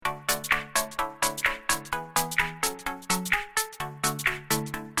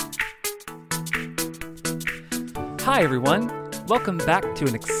Hi, everyone. Welcome back to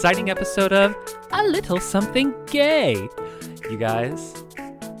an exciting episode of A Little Something Gay. You guys,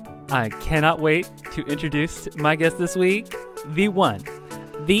 I cannot wait to introduce my guest this week, the one,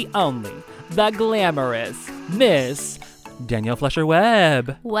 the only, the glamorous Miss Danielle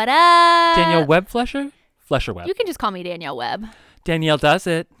Flesher-Webb. What up? Danielle Webb Flesher? Flesher-Webb. You can just call me Danielle Webb. Danielle does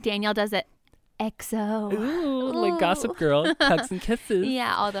it. Danielle does it. XO. Ooh, like Gossip Girl. Hugs and kisses.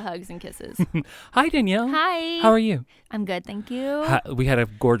 Yeah, all the hugs and kisses. Hi, Danielle. Hi. How are you? I'm good, thank you. We had a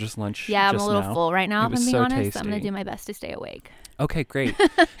gorgeous lunch. Yeah, I'm a just little now. full right now, It if I'm was being so honest. tasty. I'm going to do my best to stay awake. Okay, great.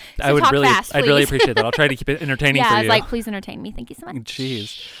 So I would talk really, fast, I'd really please. appreciate that. I'll try to keep it entertaining Yeah, for I you. was like, please entertain me. Thank you so much.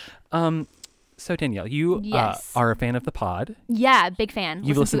 Jeez. So Danielle, you Yes. are a fan of the pod. Yeah, big fan.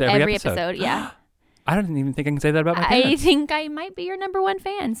 You've Listen listened to every episode. Yeah. I don't even think I can say that about my I parents. think I might be your number one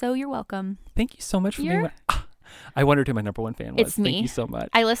fan, so you're welcome. Thank you so much for being You're- I wondered who my number one fan was. It's me. Thank you so much.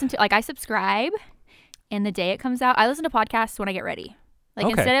 I listen to, I subscribe, and the day it comes out, I listen to podcasts when I get ready. Like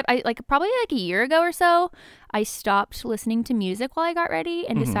Okay. instead of, probably like a year ago or so, I stopped listening to music while I got ready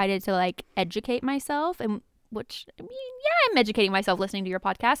and Mhm. decided to educate myself. And which, I mean, yeah, I'm educating myself listening to your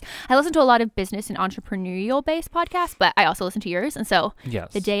podcast. I listen to a lot of business and entrepreneurial based podcasts, but I also listen to yours. And so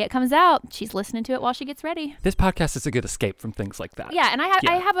Yes. the day it comes out, she's listening to it while she gets ready. This podcast is a good escape from things like that. Yeah, and I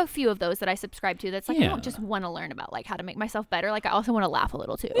Yeah. have a few of those that I subscribe to. That's I Yeah. don't just want to learn about how to make myself better. Like I also want to laugh a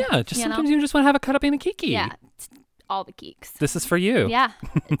little too. Yeah, just you know? sometimes you just want to have a cut up and a kiki. Yeah, all the geeks. This is for you. Yeah,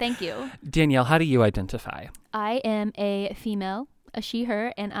 thank you. Danielle, how do you identify? I am a female, a she,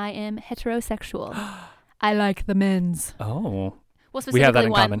 her, and I am heterosexual. I like the men's. Oh. Well, We have that specifically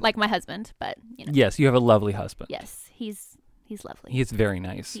in one, common. like my husband, but Yes, you have a lovely husband. yes, he's lovely. He is very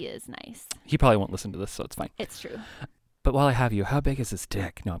nice. He is nice. He probably won't listen to this, so it's fine. It's true. But while I have you, how big is his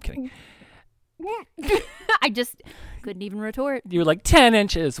dick? No, I'm kidding. I just couldn't even retort. You were like 10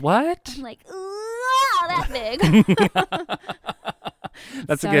 inches. What? I'm like, ooh, that big.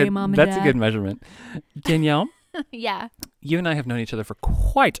 That's Sorry, a good. Mom and That's a Dad. good measurement. Danielle, Yeah. you and I have known each other for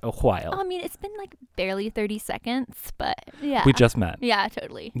quite a while. I mean, it's been barely 30 seconds, but yeah. We just met. Yeah,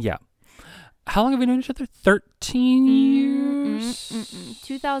 totally. Yeah. How long have we known each other? 13 years.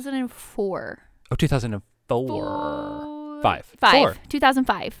 2004. Oh, 2004. Five.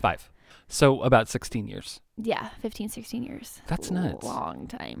 2005. 5. So about 16 years. Yeah, 15, 16 years. That's nuts. Long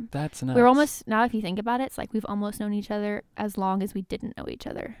time. That's nuts. We're almost, now if you think about it, it's like we've almost known each other as long as we didn't know each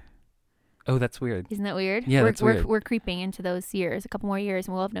other. Oh, that's weird. Isn't that weird? Yeah, we're, that's weird. We're creeping into those years, a couple more years,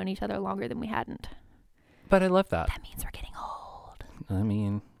 and we'll have known each other longer than we hadn't. But I love that. That means we're getting old. I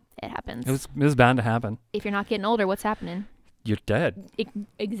mean, It happens. it was bound to happen. If you're not getting older, what's happening? You're dead.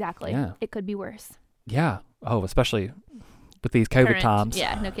 Exactly. Yeah. It could be worse. Yeah. Oh, especially with these COVID Current. times.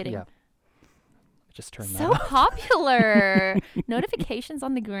 Yeah, no kidding. Yeah. Just turn that So off. popular. Notifications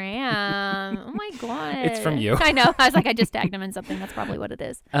on the gram. Oh my God. It's from you. I know. I was like, I just tagged him in something. That's probably what it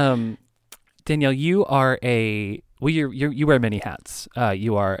is. Danielle, you are you wear many hats.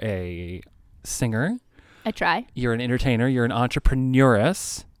 You are a singer. I try. You're an entertainer. You're an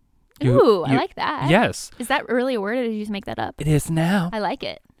entrepreneuress. Ooh, I like that. Yes, Is that really a word or did you just make that up? it is now. I like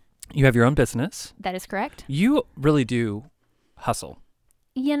it. You have your own business. That is correct. You really do hustle.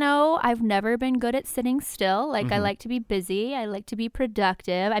 You know, I've never been good at sitting still. I Mhm. like to be busy. I like to be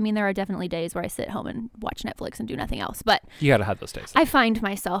productive. I mean, there are definitely days where I sit home and watch Netflix and do nothing else. But You got to have those days. I find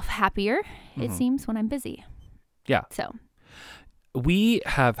myself happier, it Mhm. seems, when I'm busy. Yeah. So, We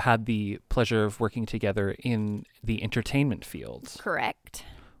have had the pleasure of working together in the entertainment field. correct.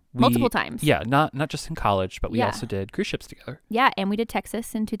 We- Multiple times. Yeah, not just in college, but we Yeah. also did cruise ships together. Yeah, and we did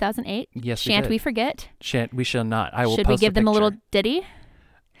Texas in 2008. Yes, Shan't we we did. forget? We shall not. I will. Should we post give them a little picture. ditty?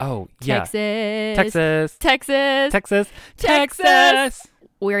 Oh yeah, Texas. Texas, Texas. Texas, Texas. Texas.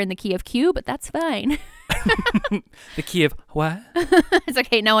 We're in the key of Q, but that's fine. The key of what? It's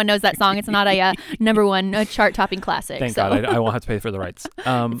okay. No one knows that song. It's not a number one chart-topping classic. Thank so God, I won't have to pay for the rights. it's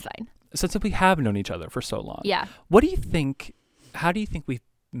fine. Since we have known each other for so long, Yeah. what do you think? How do you think we've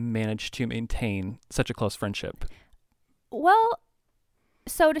managed to maintain such a close friendship? Well,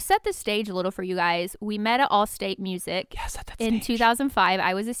 so to set the stage a little for you guys, we met at Allstate Music Yes, at that in stage. 2005.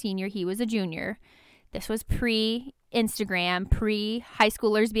 I was a senior. He was a junior. This was pre-Instagram, pre-high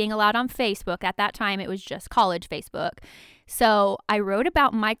schoolers being allowed on Facebook. At that time, it was just college Facebook. So I wrote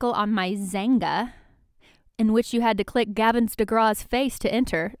about Michael on my Zanga, in which you had to click Gavin DeGraw's face to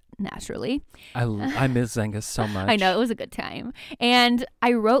enter, naturally. I miss Zanga so much. I know, it was a good time. And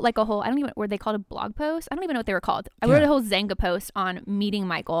I wrote a whole, I don't even, were they called a blog post? I don't even know what they were called. I wrote Yeah. a whole Zanga post on meeting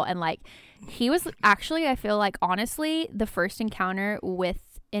Michael. And he was actually, I feel honestly, the first encounter with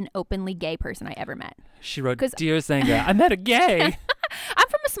an openly gay person I ever met. She wrote, 'Cause- "Dear Zanga, I met a gay." I'm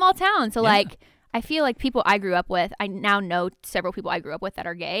from a small town. So Yeah. I feel like people I grew up with, I now know several people I grew up with that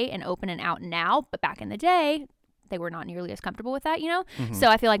are gay and open and out now, but back in the day, they were not nearly as comfortable with that, you know? Mhm. So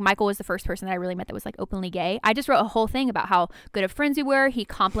I feel like Michael was the first person that I really met that was like openly gay. I just wrote a whole thing about how good of friends we were. He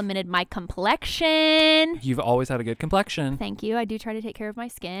complimented my complexion. You've always had a good complexion. Thank you. I do try to take care of my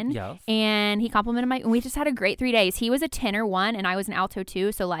skin. Yes. And he complimented and we just had a great 3 days. He was a tenor 1 and I was an alto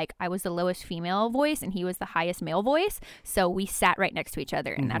 2. So like I was the lowest female voice and he was the highest male voice. So we sat right next to each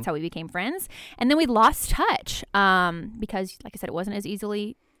other and that's how we became friends. And then we lost touch because like I said, it wasn't as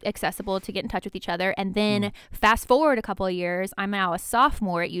easily accessible to get in touch with each other. And then fast forward a couple of years, I'm now a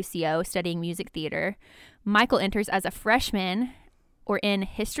sophomore at UCO studying music theater. Michael enters as a freshman or in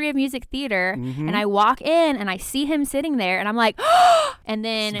history of music theater, and I walk in and I see him sitting there and I'm like, and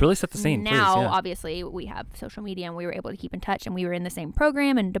then Really set the scene, now please, yeah. obviously we have social media and we were able to keep in touch and we were in the same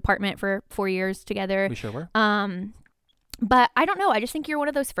program and department for 4 years together. We sure were. But I don't know. I just think you're one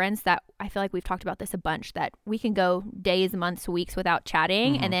of those friends that I feel like we've talked about this a bunch, that we can go days, months, weeks without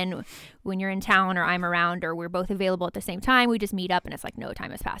chatting. And then when you're in town or I'm around or we're both available at the same time, we just meet up and it's like no time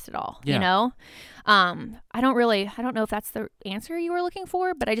has passed at all, Yeah. you know? I don't know if that's the answer you were looking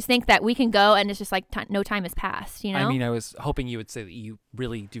for, but I just think that we can go and it's just like no time has passed, you know? I mean, I was hoping you would say that you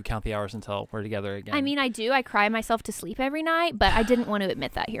really do count the hours until we're together again. I mean, I do. I cry myself to sleep every night, but I didn't want to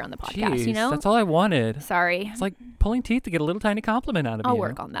admit that here on the podcast, Jeez, you know? that's all I wanted. Sorry. It's like pulling teeth to get a little tiny compliment out of I'll you.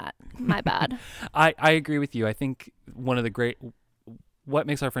 work on that. My bad. I agree with you. I think one of the what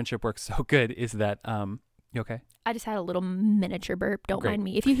makes our friendship work so good is that, you okay? I just had a little miniature burp. Don't Great. mind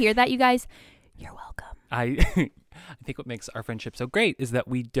me. If you hear that, you guys, you're welcome. I think what makes our friendship so great is that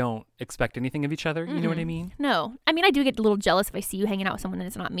we don't expect anything of each other. You know what I mean? No. I mean, I do get a little jealous if I see you hanging out with someone and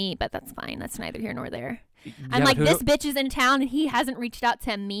it's not me, but that's fine. That's neither here nor there. I'm Yeah, like, but this bitch is in town and he hasn't reached out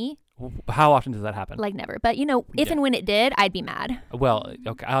to me. How often does that happen? Like, never. But, you know, if Yeah. and when it did, I'd be mad. Well,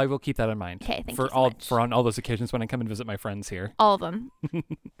 okay, I will keep that in mind. Okay, thank for you so all much. for on all those occasions when I come and visit my friends here. All of them.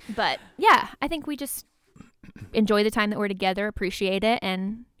 But, yeah, I think we just enjoy the time that we're together, appreciate it,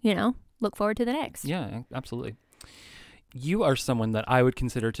 and, you know, look forward to the next. Yeah, absolutely. You are someone that I would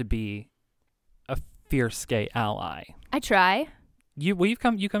consider to be a fierce gay ally. I try. You've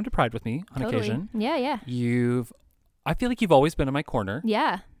come to Pride with me on Totally. occasion. Yeah. I feel like you've always been in my corner.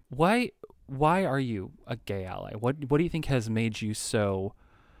 Yeah. Why are you a gay ally? What do you think has made you so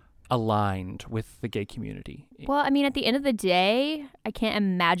aligned with the gay community? Well, I mean, at the end of the day, I can't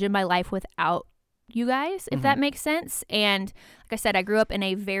imagine my life without you guys, if that makes sense. And like I said, I grew up in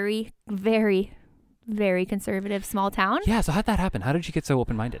a very, very, very conservative small town. Yeah, so how'd that happen? How did you get so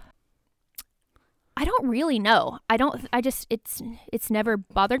open-minded? I don't really know. It's never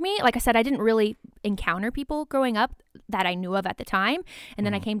bothered me. Like I said, I didn't really encounter people growing up that I knew of at the time. And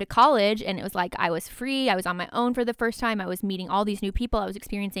then I came to college and it was like I was free. I was on my own for the first time. I was meeting all these new people. I was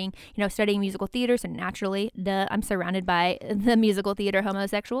experiencing, you know, studying musical theater. So naturally, I'm surrounded by the musical theater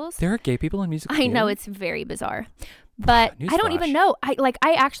homosexuals. There are gay people in music I theater? know, it's very bizarre. But I don't even Newsflash. know.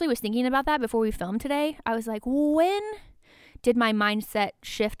 I actually was thinking about that before we filmed today. I was like, when did my mindset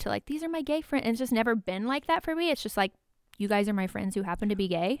shift to like, these are my gay friends? And it's just never been like that for me. It's just like, you guys are my friends who happen to be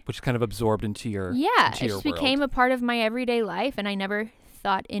gay. Which is kind of absorbed into your Yeah, into it your just world. became a part of my everyday life and I never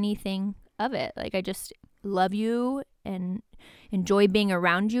thought anything of it. Like, I just love you and enjoy being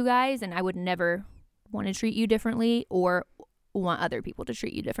around you guys, and I would never want to treat you differently or want other people to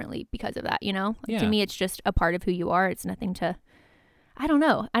treat you differently because of that, you know? Like, Yeah. to me, it's just a part of who you are. It's nothing to, I don't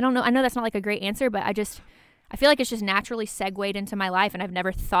know. I know that's not like a great answer, but I feel like it's just naturally segued into my life, and I've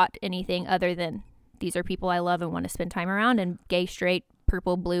never thought anything other than these are people I love and want to spend time around, and gay, straight,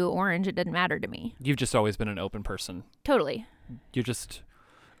 purple, blue, orange, it doesn't matter to me. You've just always been an open person. Totally. You're just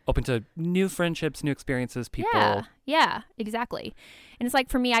open to new friendships, new experiences, people. Yeah, exactly. And it's like,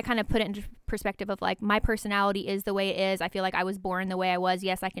 for me, I kind of put it into perspective of like, my personality is the way it is. I feel like I was born the way I was.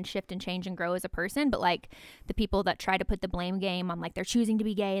 Yes, I can shift and change and grow as a person, but like the people that try to put the blame game on like they're choosing to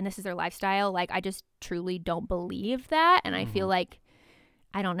be gay and this is their lifestyle, like I just truly don't believe that. And I feel like,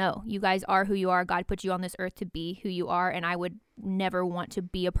 I don't know, you guys are who you are. God put you on this earth to be who you are, and I would never want to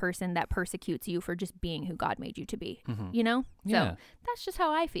be a person that persecutes you for just being who God made you to be, you know? Yeah. So that's just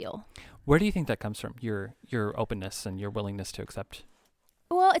how I feel. Where do you think that comes from? Your openness and your willingness to accept?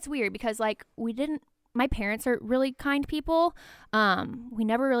 Well, it's weird because like my parents are really kind people. We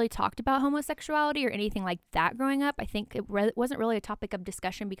never really talked about homosexuality or anything like that growing up. I think it wasn't really a topic of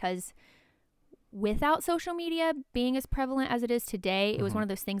discussion because without social media being as prevalent as it is today, it was one of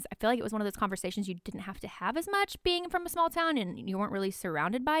those things. I feel like it was one of those conversations you didn't have to have as much being from a small town, and you weren't really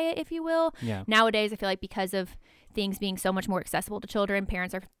surrounded by it, if you will. Yeah. Nowadays, I feel like because of things being so much more accessible to children,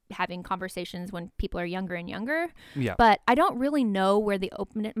 parents are having conversations when people are younger and younger. Yeah. But I don't really know where the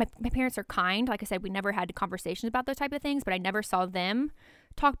openness. My parents are kind. Like I said, we never had conversations about those type of things, but I never saw them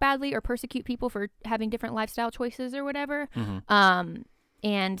talk badly or persecute people for having different lifestyle choices or whatever.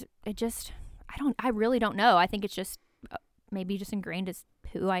 And it just, I really don't know. I think it's just maybe just ingrained as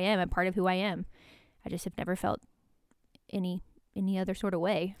who I am, a part of who I am. I just have never felt any other sort of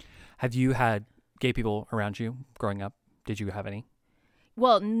way. Have you had gay people around you growing up? Did you have any?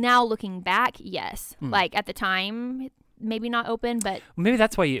 Well, now looking back, yes. Like at the time, maybe not open, but maybe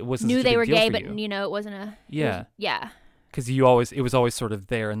that's why it wasn't knew such a they big were deal gay, for but you. it wasn't a Yeah. Because it was always sort of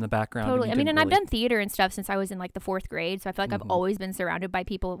there in the background. Totally. And I've done theater and stuff since I was in like the 4th grade, so I feel like I've always been surrounded by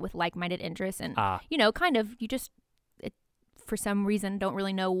people with like-minded interests, and kind of you just for some reason don't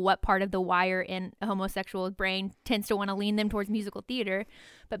really know what part of the wire in a homosexual brain tends to want to lean them towards musical theater,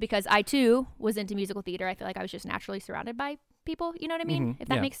 but because I too was into musical theater, I feel like I was just naturally surrounded by people, you know what I mean? If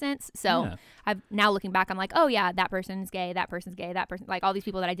that makes sense. So I've now looking back, I'm like, oh yeah, that person's gay, that person's gay, that person, like all these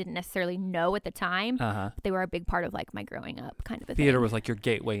people that I didn't necessarily know at the time, but they were a big part of like my growing up kind of a theater thing. was like your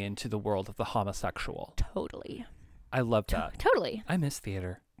gateway into the world of the homosexual. Totally. I love that. Totally. I miss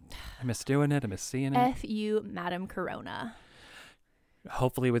theater. I miss doing it. I miss seeing it. F you, Madam Corona.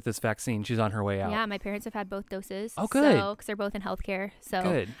 Hopefully with this vaccine, she's on her way out. Yeah, my parents have had both doses. Oh, good. Because they're both in healthcare. So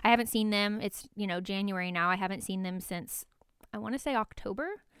Good. I haven't seen them. It's, January now. I haven't seen them since, I want to say October,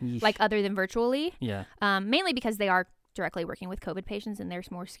 Yeesh. like other than virtually. Yeah. Mainly because they are directly working with COVID patients and they're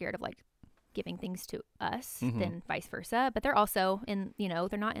more scared of like giving things to us than vice versa. But they're also in,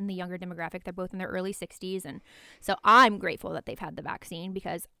 they're not in the younger demographic. They're both in their early 60s. And so I'm grateful that they've had the vaccine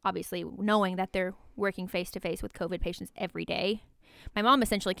because obviously knowing that they're working face to face with COVID patients every day. My mom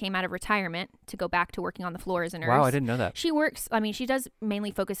essentially came out of retirement to go back to working on the floor as a nurse. Wow, I didn't know that. She works, she does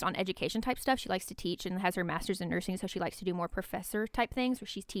mainly focus on education type stuff. She likes to teach and has her master's in nursing, so she likes to do more professor type things where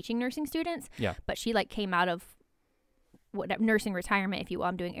she's teaching nursing students. Yeah. But she came out of nursing retirement, if you will,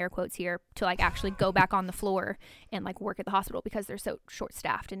 I'm doing air quotes here, to actually go back on the floor and work at the hospital because they're so short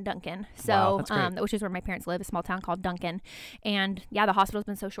staffed in Duncan. So, wow, that's great. Which is where my parents live, a small town called Duncan. And yeah, the hospital's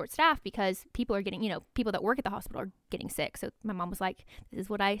been so short staffed because people are getting, people that work at the hospital are getting sick. So my mom was like, this is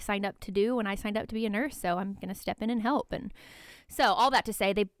what I signed up to do when I signed up to be a nurse. So I'm going to step in and help. And so all that to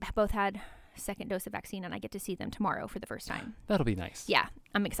say, they both had second dose of vaccine and I get to see them tomorrow for the first time. That'll be nice. Yeah,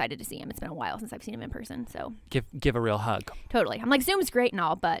 I'm excited to see him. It's been a while since I've seen him in person, so give a real hug. Totally. I'm like, Zoom's great and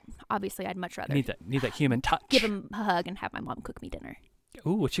all, but obviously I'd much rather Need that human touch. give him a hug and have my mom cook me dinner.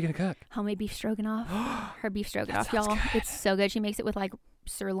 Ooh, what you gonna cook? Homemade beef stroganoff. Her beef stroganoff, y'all. Good. It's so good. She makes it with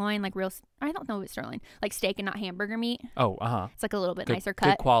sirloin, real. I don't know if it's sirloin, steak and not hamburger meat. Oh, It's a little bit good, nicer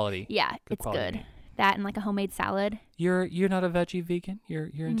cut. Good quality. Yeah, it's good. Meat. That and a homemade salad. You're not a veggie vegan. You're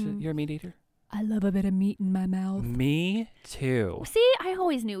into you're a meat eater. I love a bit of meat in my mouth. Me too. See, I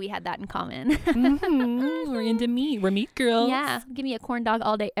always knew we had that in common. We're into meat. We're meat girls. Yeah, give me a corn dog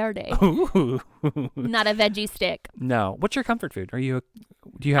all day, every day. Ooh. Not a veggie stick. No. What's your comfort food? Do you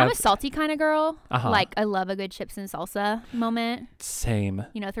have? I'm a salty kind of girl. Uh-huh. I love a good chips and salsa moment. Same.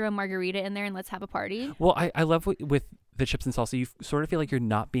 Throw a margarita in there and let's have a party. Well, I love with the chips and salsa. You sort of feel like you're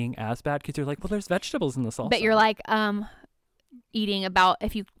not being as bad because you're like, well, there's vegetables in the salsa. But you're eating about,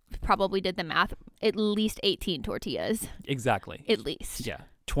 if you probably did the math, at least 18 tortillas. Exactly. At least. Yeah.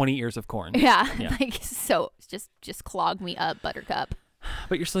 20 ears of corn. Yeah. So just clog me up, buttercup.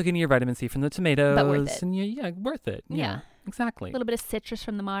 But you're still getting your vitamin C from the tomatoes. But worth it. And worth it. Yeah. Exactly. A little bit of citrus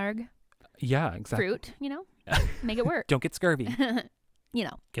from the marg. Yeah, exactly. Fruit, make it work. Don't get scurvy.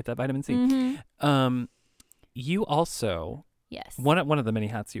 Get that vitamin C. Mm-hmm. You also, yes, one of the many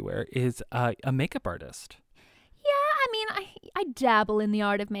hats you wear is a makeup artist. I dabble in the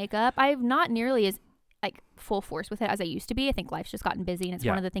art of makeup. I'm not nearly as full force with it as I used to be. I think life's just gotten busy and it's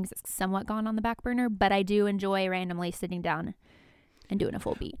one of the things that's somewhat gone on the back burner, but I do enjoy randomly sitting down and doing a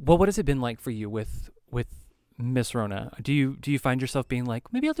full beat. Well, what has it been like for you with Miss Rona? Do you find yourself being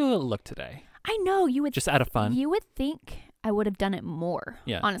like, maybe I'll do a look today? I know you would just out of fun. You would think I would have done it more.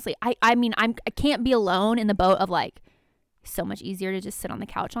 Yeah. Honestly, I can't be alone in the boat of so much easier to just sit on the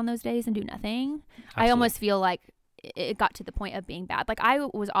couch on those days and do nothing. Absolutely. I almost feel like it got to the point of being bad. I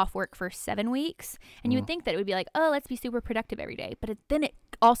was off work for 7 weeks and you would think that it would be let's be super productive every day. But then it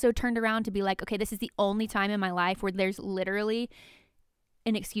also turned around to be okay, this is the only time in my life where there's literally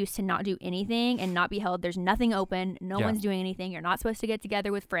an excuse to not do anything and not be held. There's nothing open. No one's doing anything. You're not supposed to get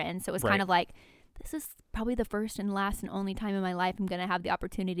together with friends. So it was kind of this is probably the first and last and only time in my life I'm going to have the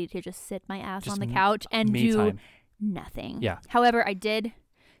opportunity to just sit my ass Just on the couch and me do time. nothing. Yeah. However, I did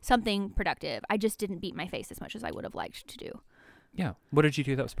something productive. I just didn't beat my face as much as I would have liked to do. Yeah. What did you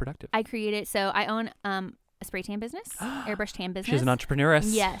do that was productive? I created, so I own a spray tan business, airbrush tan business. She's an entrepreneuress.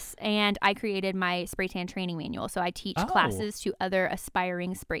 Yes, and I created my spray tan training manual. So I teach classes to other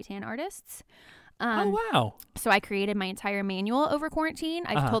aspiring spray tan artists. Oh, wow. So I created my entire manual over quarantine.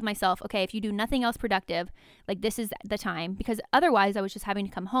 I told myself, okay, if you do nothing else productive, like this is the time, because otherwise I was just having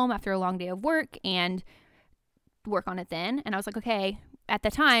to come home after a long day of work and work on it then. And I was like, okay, at the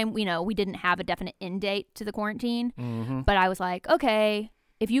time, we didn't have a definite end date to the quarantine, but I was like, okay,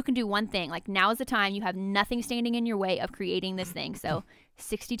 if you can do one thing, like now is the time, you have nothing standing in your way of creating this thing. So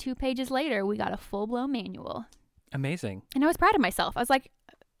 62 pages later, we got a full-blown manual. Amazing. And I was proud of myself. I was like,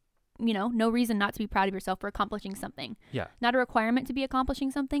 no reason not to be proud of yourself for accomplishing something. Yeah. Not a requirement to be accomplishing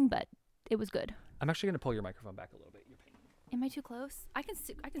something, but it was good. I'm actually going to pull your microphone back a little bit. Am I too close? I can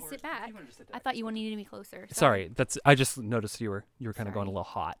sit back. I thought you needed me closer. Sorry, I just noticed you were kind of going a little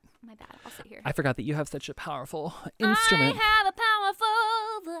hot. My bad. I'll sit here. I forgot that you have such a powerful instrument. I have a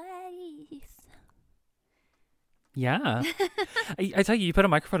powerful voice. Yeah. I tell you, you put a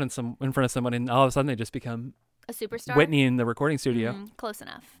microphone in front of someone and all of a sudden they just become A superstar? Whitney in the recording studio. Close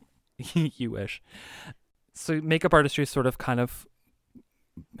enough. You wish. So makeup artistry is sort of kind of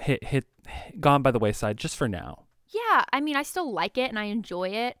gone by the wayside just for now. Yeah, I mean, I still like it and I enjoy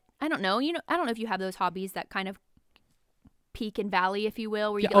it. I don't know. I don't know if you have those hobbies that kind of peak and valley, if you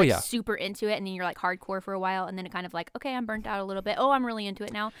will, where you get super into it and then you're like hardcore for a while and then it kind of like, okay, I'm burnt out a little bit. Oh, I'm really into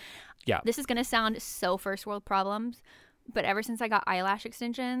it now. Yeah. This is going to sound so first world problems, but ever since I got eyelash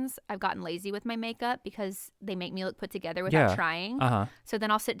extensions, I've gotten lazy with my makeup because they make me look put together without trying. So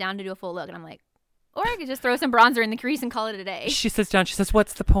then I'll sit down to do a full look and I'm like, or I could just throw some bronzer in the crease and call it a day. She sits down. She says,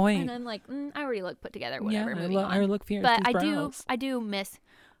 "What's the point?" And I'm like, I already look put together. Whatever. Yeah, I look fierce. But I do miss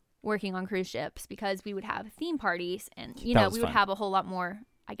working on cruise ships because we would have theme parties and we would have a whole lot more,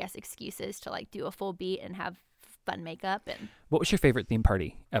 I guess, excuses to like do a full beat and have fun makeup. And what was your favorite theme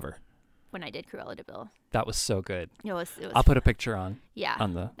party ever? When I did Cruella de Vil. That was so good. It was I'll put a picture on. Yeah.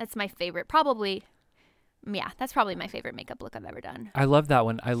 On the. That's my favorite. Probably. Yeah, that's probably my favorite makeup look I've ever done. I love that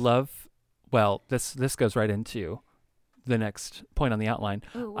one. Well, this goes right into the next point on the outline.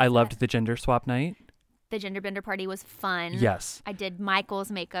 Ooh, I loved the gender swap night. The gender bender party was fun. Yes. I did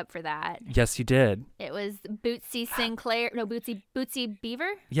Michael's makeup for that. Yes, you did. It was Bootsy Sinclair. No, Bootsy Beaver.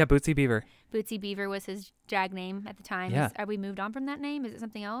 Yeah, Bootsy Beaver. Bootsy Beaver was his drag name at the time. Yeah. Are we moved on from that name? Is it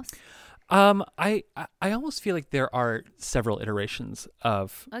something else? I almost feel like there are several iterations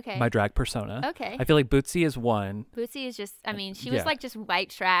of my drag persona. Okay. I feel like Bootsy is one. Bootsy is just, I mean, she was like just white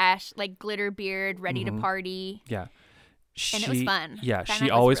trash, like glitter beard, ready to party. Yeah. And it was fun. Yeah, that she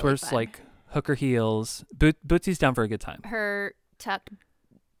night always really wears fun. like hooker heels. Bootsy's down for a good time. Her tucked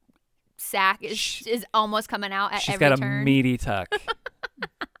sack is almost coming out at She's every got turn. a meaty tuck.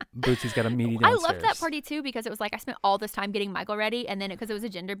 Bootsy's got a meaty downstairs. I loved that party too because it was like I spent all this time getting Michael ready, and then because it was a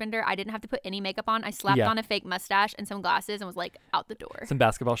gender bender, I didn't have to put any makeup on. I slapped on a fake mustache and some glasses and was like out the door. Some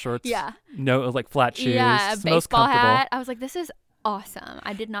basketball shorts. Yeah. No, like flat shoes. Yeah, a It's most baseball comfortable. hat. I was like, this is awesome.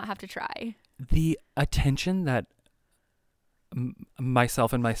 I did not have to try. The attention that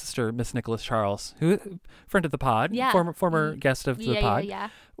myself and my sister, Miss Nicholas Charles, who friend of the pod, former guest of the pod,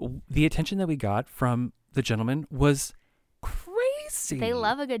 the attention that we got from the gentleman was crazy. They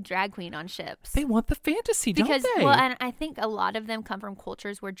love a good drag queen on ships. They want the fantasy, don't they? Well, and I think a lot of them come from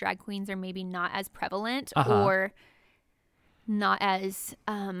cultures where drag queens are maybe not as prevalent or not as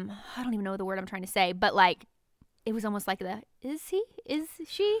I don't even know the word I'm trying to say, but like it was almost like is she, he,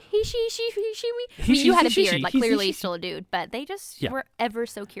 she, we. I mean, you had a beard, like clearly you're still a dude, but they just were ever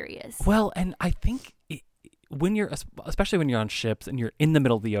so curious. Well, and I think especially when you're on ships and you're in the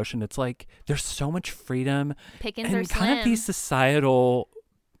middle of the ocean, it's like there's so much freedom. Pickings and are kind slim. of these societal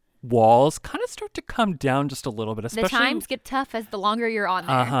walls kind of start to come down just a little bit. Especially, the times get tough as the longer you're on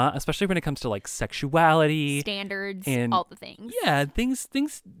there. Especially when it comes to like sexuality, standards, and all the things. Yeah, things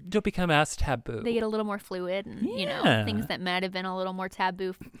don't become as taboo. They get a little more fluid, and things that might have been a little more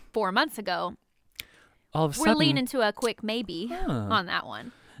taboo 4 months ago. All of a sudden, we're leaning to a quick maybe on that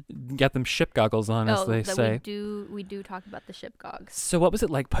one. Get them ship goggles on, as they say. We do talk about the ship gogs. So what was it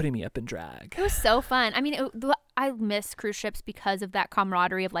like putting me up in drag? It was so fun. I mean, I miss cruise ships because of that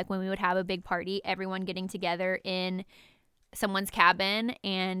camaraderie of like when we would have a big party, everyone getting together in someone's cabin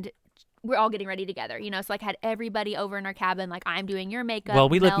and we're all getting ready together, so like I had everybody over in our cabin, like I'm doing your makeup. Well,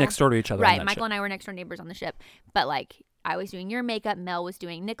 we lived next door to each other. Right. Michael and I were next door neighbors on the ship, but like I was doing your makeup. Mel was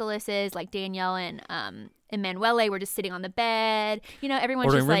doing Nicholas's, like Danielle and Emanuele were just sitting on the bed. You know, everyone's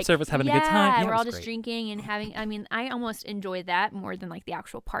Ordering just room like, service, having a good time. Yeah, we're it all was just great. drinking and having. I mean, I almost enjoy that more than like the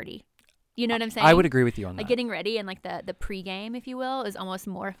actual party. You know what I'm saying? I would agree with you on Like that. getting ready and like the pregame, if you will, is almost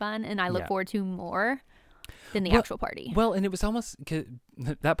more fun, and I look Yeah. forward to more than the Well- actual party. Well, and it was almost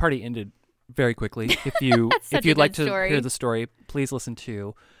that party ended very quickly. If you That's such if a you'd like good to story. hear the story, please listen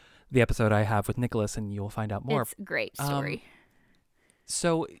to the episode I have with Nicholas, and you'll find out more. It's a great story.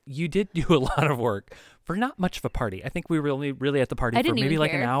 So you did do a lot of work for not much of a party. I think we were only really at the party I for didn't maybe even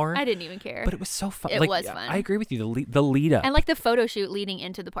like care. an hour. I didn't even care. But it was so fun. It Like, was fun. I agree with you. The lead up. And like the photo shoot leading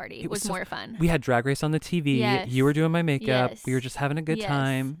into the party It was was so more fun. We had Drag Race on the TV. Yes. You were doing my makeup. We were Yes. just having a good Yes.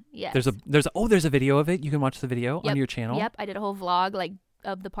 time. Yes. There's a video of it. You can watch the video on Yep. your channel. Yep, I did a whole vlog like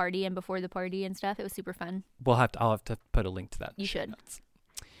of the party and before the party and stuff. It was super fun. I'll have to put a link to that. in You the show should. notes.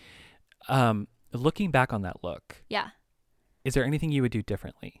 Looking back on that look, Yeah. is there anything you would do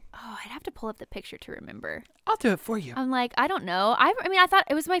differently? Oh, I'd have to pull up the picture to remember. I'll do it for you. I'm like, I don't know. I mean, I thought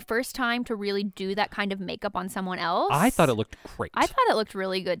it was my first time to really do that kind of makeup on someone else. I thought it looked great. I thought it looked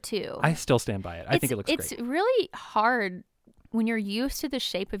really good too. I still stand by it. I think it looks It's great. really hard when you're used to the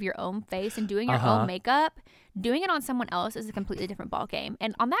shape of your own face and doing your Uh-huh. own makeup. Doing it on someone else is a completely different ball game.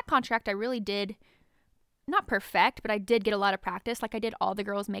 And on that contract, I really did not perfect, but I did get a lot of practice. Like I did all the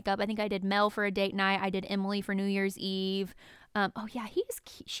girls' makeup. I think I did Mel for a date night. I did Emily for New Year's Eve. Oh yeah,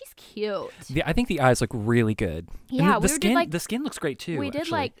 she's cute. I think the eyes look really good. And Yeah, the we skin, did like the skin looks great too. we did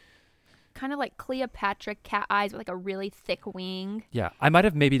actually. like kind of like Cleopatra cat eyes with like a really thick wing. Yeah, I might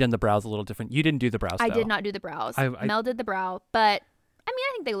have maybe done the brows a little different. You didn't do the brows. I though. did not do the brows. I- Mel did the brow, but I mean,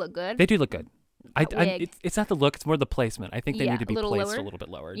 I think they look good. They do look good. That wig. It's not the look; it's more the placement. I think they Yeah, need to be a little placed lower. a little bit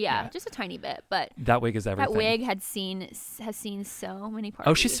lower. Yeah, just a tiny bit, but that wig is everything. that wig has seen so many parties.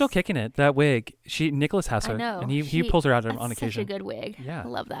 Oh, she's still kicking it. That wig. Nicholas has her, I know. and he pulls her out That's on occasion. Such a good wig. Yeah. I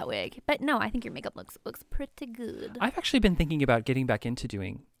love that wig. But no, I think your makeup looks pretty good. I've actually been thinking about getting back into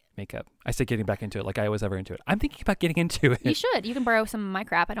doing makeup. I said getting back into it like I was ever into it. I'm thinking about getting into it. You should. You can borrow some of my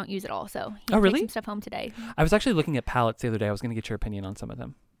crap. I don't use it all, so you Oh, can really? take some stuff home today. I was actually looking at palettes the other day. I was going to get your opinion on some of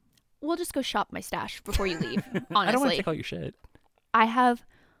them. We'll just go shop my stash before you leave. I don't want to Honestly, take all your shit. I have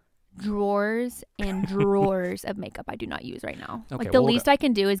drawers and drawers of makeup I do not use right now. Okay, Like the well, we'll least I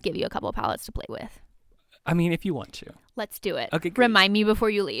can do is give you a couple of palettes to play with. I mean, if you want to. Let's do it. Okay, great. Remind me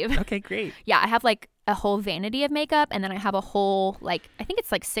before you leave. Okay, great. Yeah, I have like a whole vanity of makeup, and then I have a whole like I think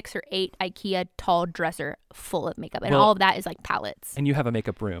it's like 6 or 8 IKEA tall dresser full of makeup, and Well, all of that is like palettes. And you have a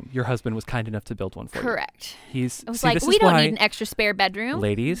makeup room. Your husband was kind enough to build one for you. Correct. He's I was see, like, this we is don't why, need an extra spare bedroom.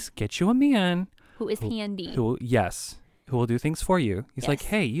 ladies, get you a man Who is handy? who will do things for you. He's like, Yes.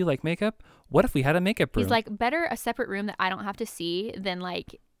 hey, you like makeup? What if we had a makeup room? He's like, better a separate room that I don't have to see than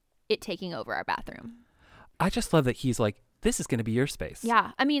like it taking over our bathroom. I just love that he's like, this is going to be your space.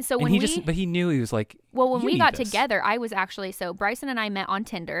 Yeah, I mean, so And when but he knew he was like, when you we need got this. together, I was actually so Bryson and I met on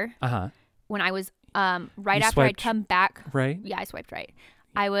Tinder when I was right You after I'd swiped come back. right? Yeah, I swiped right.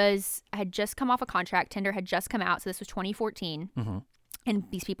 I had just come off a contract. Tinder had just come out, so this was 2014. Mm-hmm. And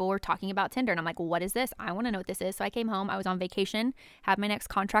these people were talking about Tinder. And I'm like, well, what is this? I want to know what this is. So I came home. I was on vacation, had my next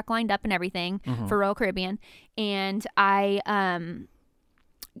contract lined up and everything Mm-hmm. for Royal Caribbean. And I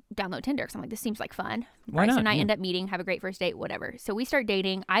download Tinder because I'm like, this seems like fun. Why Bryce not? and I Yeah. end up meeting, have a great first date, whatever. So we start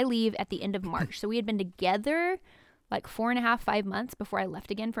dating. I leave at the end of March. So we had been together like 4.5, 5 months before I left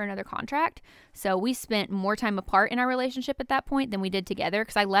again for another contract. So we spent more time apart in our relationship at that point than we did together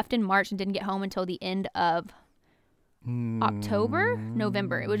because I left in March and didn't get home until the end of October,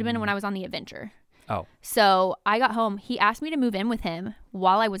 November. It would have been when I was on the adventure. Oh, So I got home. He asked me to move in with him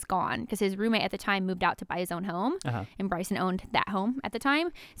while I was gone because his roommate at the time moved out to buy his own home. uh-huh. And Bryson owned that home at the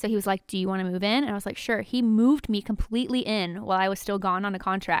time. So he was like, do you want to move in? And I was like, sure. He moved me completely in while I was still gone on a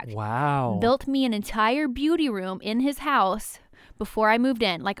contract. Wow. Built me an entire beauty room in his house before I moved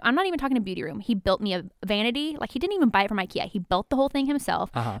in. Like, I'm not even talking a beauty room. He built me a vanity. Like, he didn't even buy it from IKEA. He built the whole thing himself.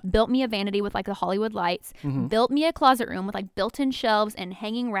 Uh-huh. Built me a vanity with like the Hollywood lights. Mhm. Built me a closet room with like built-in shelves and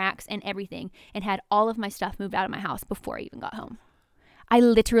hanging racks and everything. And had all of my stuff moved out of my house before I even got home. I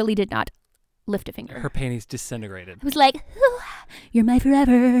literally did not lift a finger. Her panties disintegrated. I was like, you're my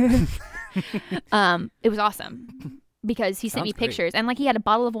forever. It was awesome because he sent me Sounds great. pictures and like he had a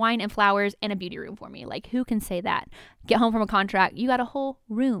bottle of wine and flowers and a beauty room for me. Like, who can say that? Get home from a contract, you got a whole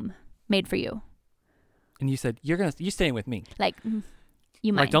room made for you. And you said, you staying with me. Like,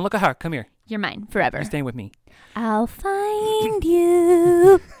 you mine. Like, don't look at her. Come here. You're mine forever. You're staying with me. I'll find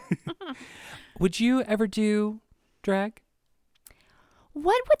you. Would you ever do drag?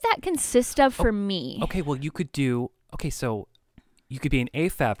 What would that consist of for me? Okay, well, so you could be an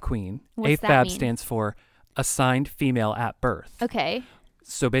AFAB queen. What's that AFAB mean? stands for assigned female at birth. Okay.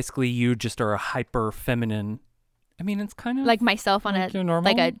 So basically, you just are a hyper feminine. I mean, it's kind of Like myself on like a your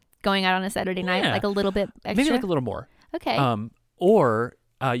normal, like a going out on a Saturday night, Yeah. like a little bit extra. maybe like a little more. Okay. Or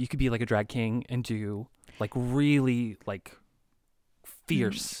you could be like a drag king and do like really like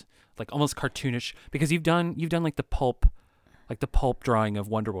fierce, like almost cartoonish, because you've done like the pulp drawing of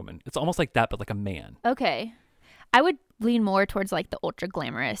Wonder Woman. It's almost like that, but like a man. Okay. I would lean more towards like the ultra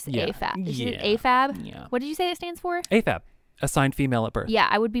glamorous Yeah. AFAB. Is it Yeah. AFAB? Yeah. What did you say it stands for? AFAB, assigned female at birth. Yeah,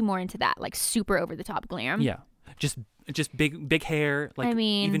 I would be more into that, like super over the top glam. Yeah. Just big hair, like I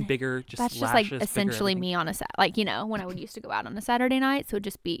mean, even bigger. Just That's just lashes, like bigger essentially everything. me on a like when I would used to go out on a Saturday night, so it would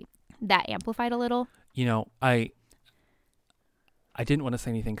just be that amplified a little. You know, I didn't want to say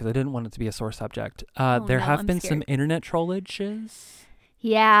anything because I didn't want it to be a sore subject. There no, have I'm been scared. some internet trollages,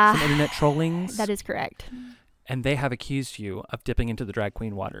 Yeah, some internet trollings, that is correct. and they have accused you of dipping into the drag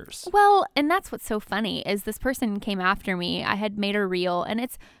queen waters. Well, and that's what's so funny is this person came after me. I had made a reel, and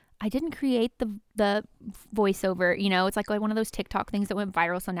I didn't create the voiceover, it's like one of those TikTok things that went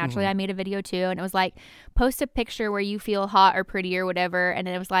viral so naturally. I made a video too, and it was like, post a picture where you feel hot or pretty or whatever, and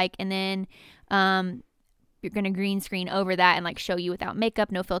it was like, and then you're gonna green screen over that and like show you without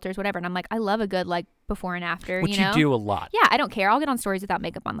makeup, no filters, whatever. And I'm like, I love a good like before and after, Which you know? you do a lot. Yeah, I don't care. I'll get on stories without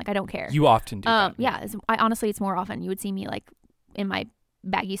makeup on, like I don't care. You often do that. Yeah, I honestly, it's more often. You would see me like in my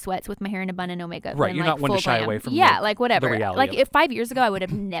baggy sweats with my hair in a bun and no makeup. Right, than, you're like, not one to full shy glam. away from Yeah, the- like whatever. the reality Like of if 5 years ago I would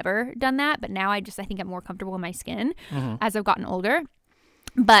have never done that, but now I think I'm more comfortable in my skin as I've gotten older.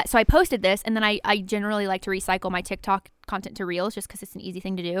 But so I posted this, and then I generally like to recycle my TikTok content to Reels just because it's an easy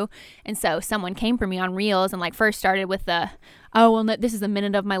thing to do. And so someone came for me on Reels and like first started with this is a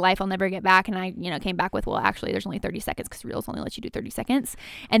minute of my life I'll never get back. And I, came back with, well, actually there's only 30 seconds because Reels only lets you do 30 seconds.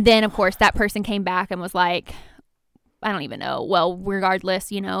 And then of course that person came back and was like, I don't even know. Well,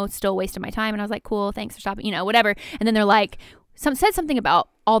 regardless, it's still a waste of my time. And I was like, cool, thanks for stopping, whatever. And then they're like, said something about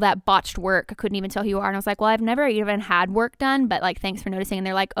all that botched work. I couldn't even tell who you are. And I was like, well, I've never even had work done, but like, thanks for noticing. And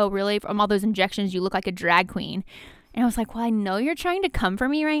they're like, oh, really? From all those injections, you look like a drag queen. And I was like, well, I know you're trying to come for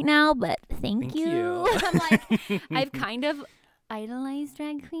me right now, but thank you. I'm like, I've kind of idolized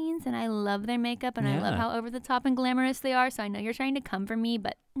drag queens and I love their makeup and I love Yeah. how over the top and glamorous they are. So I know you're trying to come for me,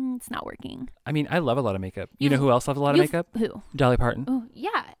 but it's not working. I mean, I love a lot of makeup. You know who else loves a lot of makeup? Who? Dolly Parton. Oh,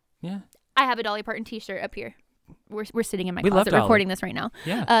 yeah. Yeah. I have a Dolly Parton t-shirt up here. We're sitting in my We love closet Dolly. recording this right now.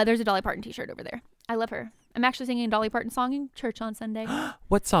 Yeah. There's a Dolly Parton t-shirt over there. I love her. I'm actually singing a Dolly Parton song in church on Sunday.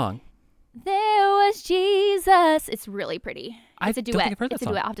 What song? There was Jesus. It's really pretty. I It's a don't duet. think I've heard It's that a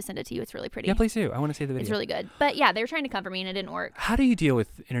duet. song. I'll have to send it to you. It's really pretty. Yeah, please do. I want to see the video. It's really good. But yeah, they were trying to come for me and it didn't work. How do you deal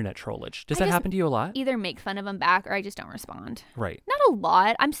with internet trollage? Does I that just- happen to you a lot? Either make fun of them back or I just don't respond. Right. Not a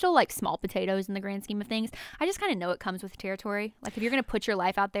lot. I'm still like small potatoes in the grand scheme of things. I just kind of know it comes with territory. Like if you're going to put your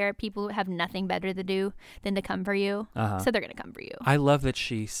life out there, people have nothing better to do than to come for you. Uh-huh. So they're going to come for you. I love that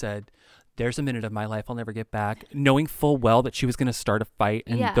she said, there's a minute of my life I'll never get back, knowing full well that she was going to start a fight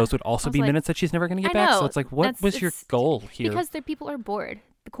and Yeah. those would also I was be like, minutes that she's never going to get I back. So know. it's like, what was your It's goal here? Because the people are bored.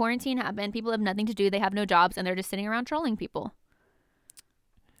 The quarantine happened. People have nothing to do. They have no jobs and they're just sitting around trolling people.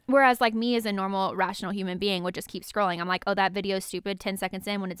 Whereas like me as a normal, rational human being would just keep scrolling. I'm like, oh, that video's stupid. 10 seconds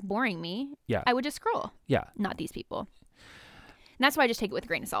in when it's boring me, Yeah. I would just scroll. Yeah. Not these people. And that's why I just take it with a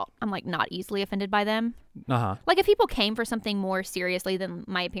grain of salt. I'm like not easily offended by them. Uh-huh. Like if people came for something more seriously than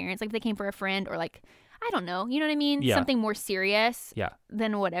my appearance, like if they came for a friend or like, I don't know, you know what I mean? Yeah. Something more serious Yeah.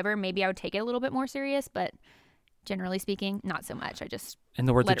 than whatever. Maybe I would take it a little bit more serious, but generally speaking, not so much. I just, In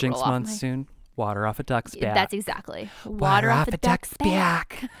the words Let of it roll Jinx off my- Monsoon, water off a duck's back. that's exactly. Water off a duck's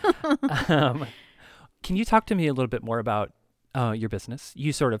back. Can you talk to me a little bit more about your business?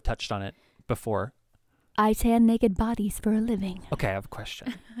 You sort of touched on it before. I tan naked bodies for a living. Okay, I have a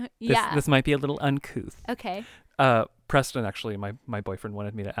question. Yeah. This might be a little uncouth. Okay. Preston, actually, my boyfriend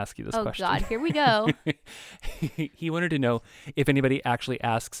wanted me to ask you this Oh question. God, here we go. He wanted to know if anybody actually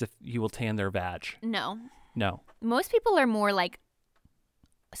asks if you will tan their vag. No. No. Most people are more like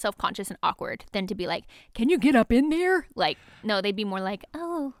self-conscious and awkward than to be like, can you get up in there? Like, no, they'd be more like,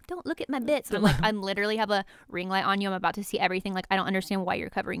 oh, don't look at my bits. And I'm like, I'm literally have a ring light on you. I'm about to see everything. Like, I don't understand why you're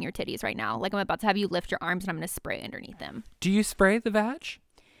covering your titties right now. Like, I'm about to have you lift your arms and I'm going to spray underneath them. Do you spray the vag?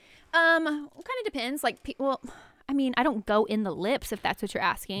 Kind of depends. Like, I mean, I don't go in the lips if that's what you're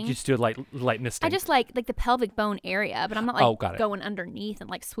asking. You just do a light misting. I just like the pelvic bone area, but I'm not like Oh, got it. going underneath and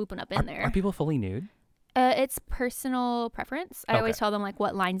like swooping up in there. Are people fully nude? It's personal preference. I always Okay. tell them like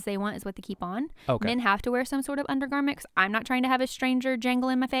what lines they want is what they keep on. Okay. Men have to wear some sort of undergarment 'cause I'm not trying to have a stranger jangle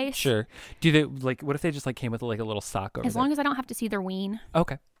in my face. Sure. Do they like? What if they just like came with like a little sock over As there? long as I don't have to see their ween,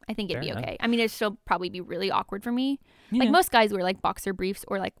 Okay. I think it'd Fair be enough. okay. I mean, it'd still probably be really awkward for me. Yeah. Like most guys wear like boxer briefs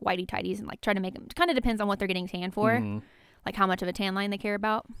or like whitey tighties and like try to make them. It kind of depends on what they're getting tan for. Mhm. Like how much of a tan line they care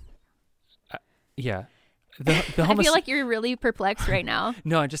about. Yeah. I feel like you're really perplexed right now.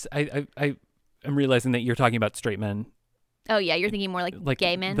 No, I'm realizing that you're talking about straight men. Oh yeah, you're thinking more like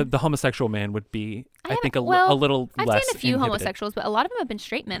gay men. The homosexual man would be, I think, a little I've less seen a few inhibited. homosexuals, but a lot of them have been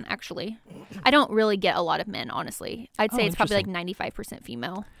straight men, actually. I don't really get a lot of men, honestly. I'd say it's probably like 95%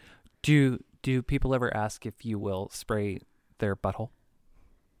 female. Do people ever ask if you will spray their butthole?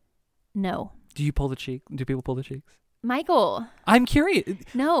 No. Do you pull the cheek? Do people pull the cheeks? Michael. I'm curious.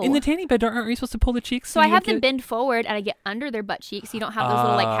 No. In the tanning bed, aren't you supposed to pull the cheeks? So I have them bend forward and I get under their butt cheeks so you don't have those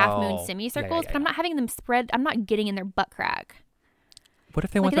little like half moon semicircles, but I'm not having them spread. I'm not getting in their butt crack. What if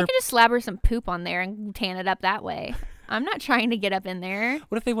they They could just slabber some poop on there and tan it up that way. I'm not trying to get up in there.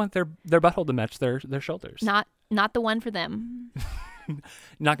 What if they want their butthole to match their shoulders? Not the one for them.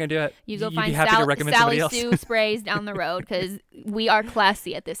 Not gonna do it. You go You'd find be happy to recommend Sally somebody Sue sprays down the road because we are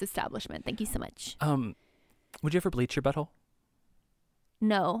classy at this establishment. Thank you so much. Would you ever bleach your butthole?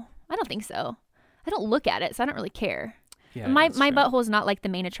 No, I don't think so. I don't look at it, so I don't really care. Yeah, my butthole is not like the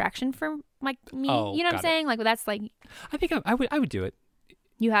main attraction for like me. Oh, you know what I'm saying? Like that's like. I think I would do it.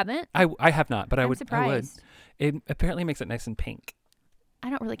 You haven't? I have not, but I'm I would. surprised. I would. It apparently makes it nice and pink. I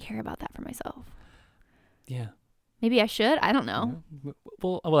don't really care about that for myself. Yeah. Maybe I should. I don't know.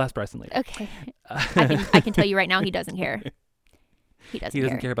 We'll ask Bryson later. Okay. I can tell you right now he doesn't care. He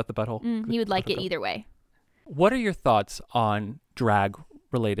doesn't care about the butthole. He would like it either way. What are your thoughts on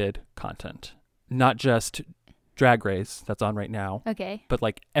drag-related content? Not just Drag Race that's on right now. Okay. But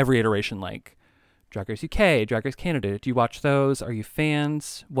like every iteration, like Drag Race UK, Drag Race Canada. Do you watch those? Are you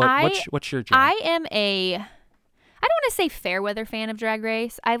fans? What's your jam? I am I don't want to say fair weather fan of Drag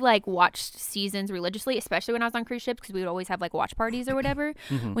Race. I like watched seasons religiously, especially when I was on cruise ships because we would always have like watch parties or whatever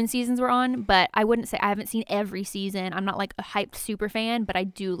when seasons were on. But I wouldn't say I haven't seen every season. I'm not like a hyped super fan, but I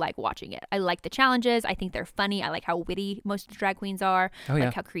do like watching it. I like the challenges. I think they're funny. I like how witty most of the drag queens are. Oh, yeah.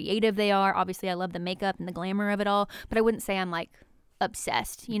 Like how creative they are. Obviously, I love the makeup and the glamour of it all. But I wouldn't say I'm like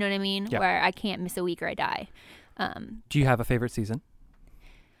obsessed. You know what I mean? Yeah. Where I can't miss a week or I die. Do you have a favorite season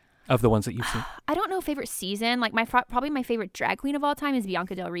of the ones that you've seen? I don't know favorite season. Like probably my favorite drag queen of all time is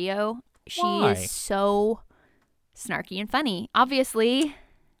Bianca Del Rio. She Why? is so snarky and funny. Obviously.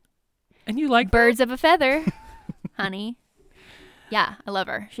 And you like birds of a feather, honey. Yeah, I love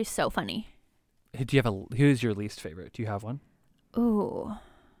her. She's so funny. Do you have who's your least favorite? Do you have one? Ooh.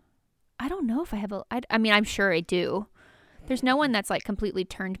 I don't know if I have I mean, I'm sure I do. There's no one that's like completely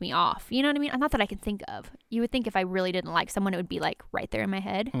turned me off. You know what I mean? Not that I can think of. You would think if I really didn't like someone, it would be like right there in my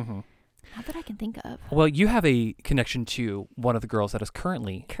head. Mm-hmm. Not that I can think of. Well, you have a connection to one of the girls that is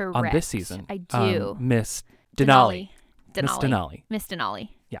currently on this season. I do. Miss Denali. Miss Denali.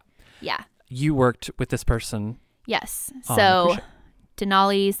 Yeah. Yeah. You worked with this person. Yes. On So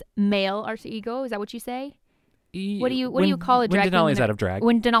Denali's male alter ego, is that what you say? What do you call a drag queen? When Denali's out of drag.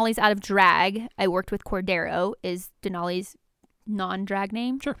 When Denali's out of drag, I worked with Cordero, is Denali's non-drag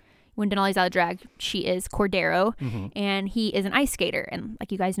name. Sure. When Denali's out of drag, she is Cordero, Mm-hmm. and he is an ice skater. And like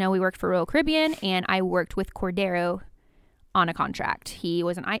you guys know, we worked for Royal Caribbean, and I worked with Cordero on a contract. He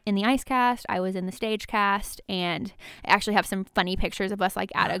was in the ice cast, I was in the stage cast, and I actually have some funny pictures of us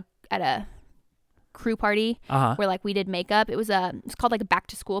like at a crew party where like we did makeup. It was called like a back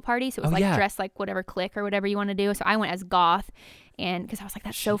to school party, so it was dressed like whatever clique or whatever you want to do. So I went as goth, and because I was like,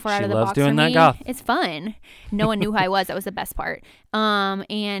 that's so far out of the box doing for that me. goth. It's fun. No one knew who I was. That was the best part.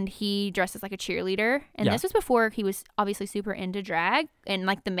 And he dressed as like a cheerleader, and this was before he was obviously super into drag, and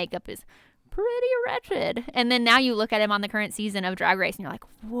like the makeup is pretty wretched. And then now you look at him on the current season of Drag Race and you're like,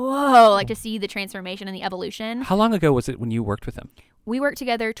 whoa, like to see the transformation and the evolution. How long ago was it when you worked with him? We worked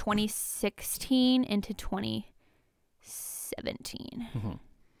together 2016 into 2017. Mm-hmm.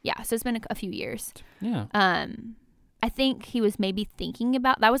 Yeah, so it's been a few years. Yeah. I think he was maybe thinking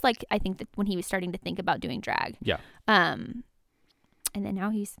about, that was like, I think that when he was starting to think about doing drag. Yeah. And then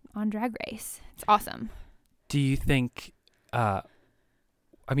now he's on Drag Race. It's awesome. Do you think, were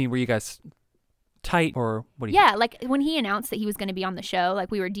you guys tight or what do you think? Like when he announced that he was going to be on the show, like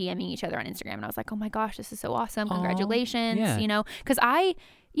we were DMing each other on Instagram and I was like, oh my gosh, this is so awesome. Congratulations. Yeah. You know, because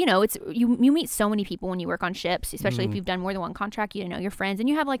it's you meet so many people when you work on ships, especially if you've done more than one contract. You know your friends, and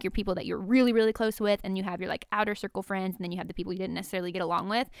you have like your people that you're really, really close with, and you have your like outer circle friends, and then you have the people you didn't necessarily get along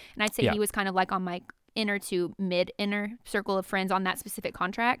with. And I'd say he was kind of like on my inner to inner circle of friends on that specific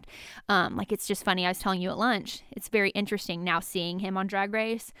contract. Like it's just funny, I was telling you at lunch, it's very interesting now seeing him on Drag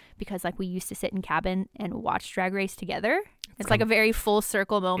Race because like we used to sit in cabin and watch Drag Race together. It's like a very full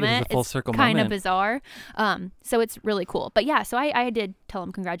circle moment. It's kind of bizarre. So it's really cool. But yeah, so I did tell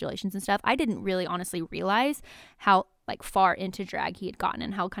him congratulations and stuff. I didn't really honestly realize how like far into drag he had gotten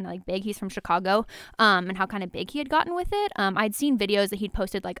and how kind of like big. He's from Chicago, and how kind of big he had gotten with it. I'd seen videos that he'd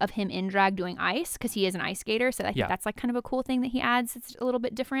posted like of him in drag doing ice, because he is an ice skater, so I think that's like kind of a cool thing that he adds. It's a little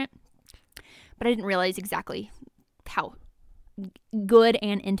bit different, but I didn't realize exactly how good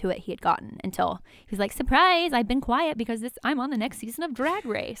and into it he had gotten until he was like, surprise, I've been quiet because I'm on the next season of Drag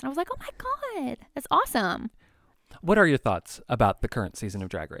Race. And I was like, oh my God, that's awesome. What are your thoughts about the current season of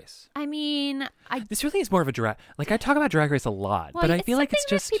Drag Race? I mean, this really is more of a drag. Like, I talk about Drag Race a lot, but I feel like it's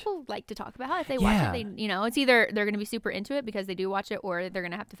just people like to talk about. If they watch it, it's either they're going to be super into it because they do watch it, or they're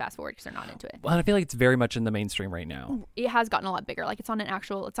going to have to fast forward because they're not into it. Well, I feel like it's very much in the mainstream right now. It has gotten a lot bigger. Like, it's on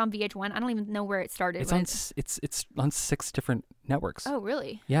VH1. I don't even know where it started. It's on 6 different networks. Oh,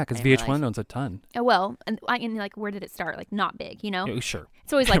 really? Yeah, because VH1 owns a ton. Oh, well, and like, where did it start? Like, not big, you know? Yeah, sure.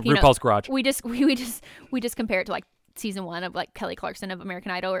 It's always like, RuPaul's Garage. We just compare it to like season 1 of like Kelly Clarkson of American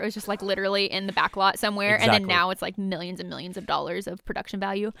Idol, where it was just like literally in the back lot somewhere. Exactly. And then now it's like millions and millions of dollars of production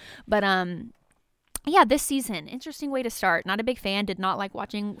value. But yeah, this season, interesting way to start. Not a big fan. Did not like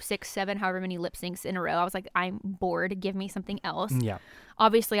watching 6, 7, however many lip syncs in a row. I was like, I'm bored. Give me something else. Yeah.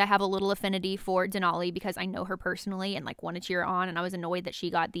 Obviously, I have a little affinity for Denali because I know her personally and like want to cheer her on. And I was annoyed that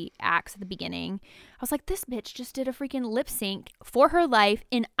she got the axe at the beginning. I was like, this bitch just did a freaking lip sync for her life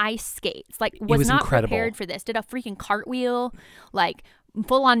in ice skates. Like, was not incredible. Prepared for this. Did a freaking cartwheel, like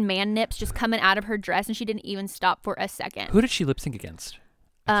full on man nips just coming out of her dress, and she didn't even stop for a second. Who did she lip sync against?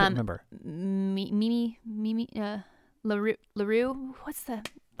 I can't remember. Mimi, LaRue. What's the?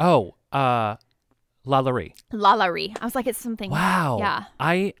 Oh, LaLaurie. LaLaurie. I was like, it's something. Wow. Yeah.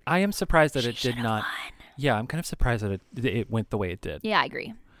 I am surprised that it did not. Won. Yeah, I'm kind of surprised that it went the way it did. Yeah, I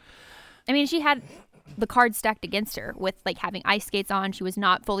agree. I mean, she had the cards stacked against her with like having ice skates on. She was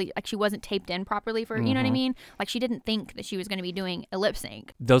not fully, like, she wasn't taped in properly for, you know what I mean? Like, she didn't think that she was going to be doing a lip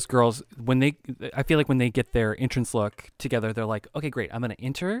sync. Those girls, I feel like when they get their entrance look together, they're like, okay, great, I'm going to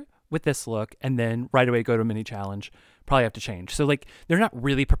enter with this look and then right away go to a mini challenge. Probably have to change. So like, they're not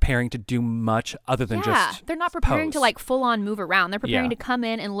really preparing to do much other than just they're not preparing pose. to like full on move around. They're preparing to come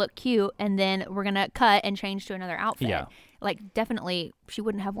in and look cute, and then we're going to cut and change to another outfit. Yeah. Like, definitely, she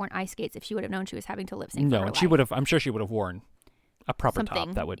wouldn't have worn ice skates if she would have known she was having to lip sync. No, and she would have, I'm sure she would have worn a proper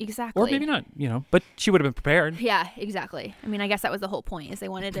top that would. Exactly. Or maybe not, but she would have been prepared. Yeah, exactly. I mean, I guess that was the whole point, is they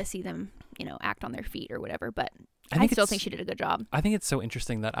wanted to see them, act on their feet or whatever. But I still think she did a good job. I think it's so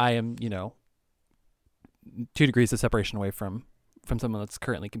interesting that I am, 2 degrees of separation away from someone that's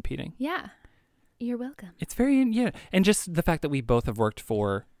currently competing. Yeah. You're welcome. It's very, and just the fact that we both have worked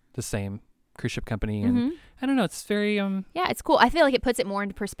for the same cruise ship company, and I don't know, it's very yeah, it's cool. I feel like it puts it more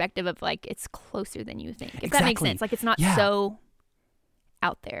into perspective of like, it's closer than you think, if that makes sense. Like, it's not so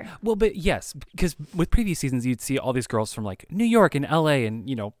out there. Well, but yes, because with previous seasons you'd see all these girls from like New York and LA, and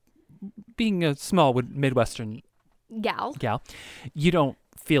being a small Midwestern gal, you don't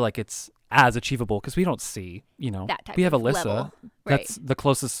feel like it's as achievable because we don't see, that type we have of Alyssa, level. that's the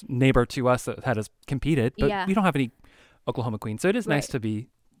closest neighbor to us that had us competed, but we don't have any Oklahoma queen, so it is nice to be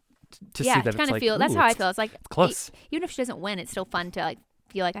to see that it's like, that's how I feel. It's like, it's close. Even if she doesn't win, it's still fun to like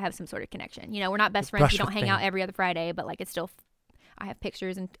feel like I have some sort of connection. We're not best friends. We don't hang out every other Friday, but like, it's still, I have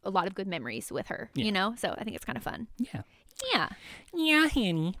pictures and a lot of good memories with her, so I think it's kind of fun. Yeah,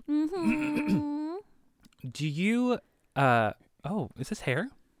 honey. Do you is this hair?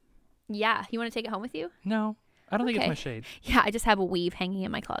 Yeah, you want to take it home with you? No, I don't think it's my shade. Yeah, I just have a weave hanging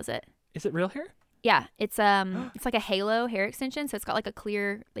in my closet. Is it real hair? Yeah, it's it's like a halo hair extension, so it's got like a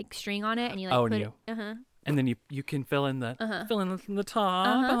clear like string on it, and you like put it. And then you can fill in the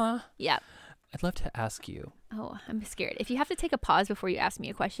top. Yeah. I'd love to ask you. Oh, I'm scared. If you have to take a pause before you ask me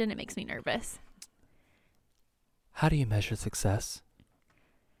a question, it makes me nervous. How do you measure success?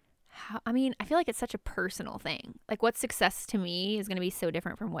 I mean, I feel like it's such a personal thing. Like, what's success to me is going to be so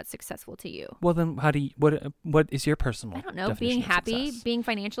different from what's successful to you. Well, then how do you, what is your personal I don't know, being happy, being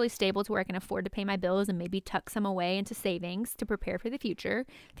financially stable to where I can afford to pay my bills and maybe tuck some away into savings to prepare for the future.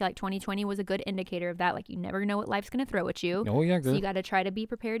 I feel like 2020 was a good indicator of that. Like, you never know what life's going to throw at you. Oh, yeah, good. So you got to try to be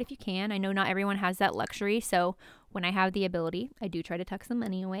prepared if you can. I know not everyone has that luxury, so when I have the ability, I do try to tuck some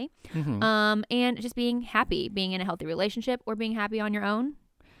money away. And just being happy, being in a healthy relationship or being happy on your own.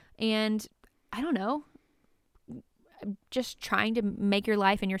 And I don't know, just trying to make your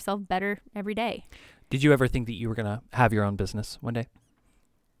life and yourself better every day. Did you ever think that you were going to have your own business one day?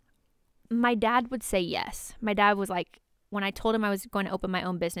 My dad would say yes. My dad was like, when I told him I was going to open my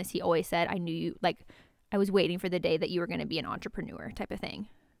own business, he always said, I knew you, like, I was waiting for the day that you were going to be an entrepreneur type of thing.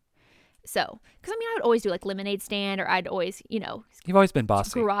 So, because I mean, I would always do like lemonade stand, or I'd always, You've always been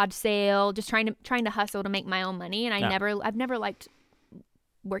bossy. Garage sale, just trying to hustle to make my own money. And I've never liked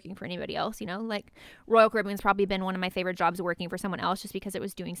working for anybody else, you know? Like Royal Caribbean's probably been one of my favorite jobs working for someone else just because it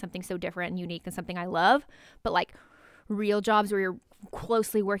was doing something so different and unique and something I love. But like real jobs where you're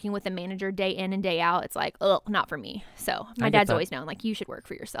closely working with a manager day in and day out, it's like, oh, not for me. So my dad's always known, like, you should work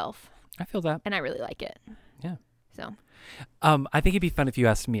for yourself. I feel that. And I really like it. Yeah. So. I think it'd be fun if you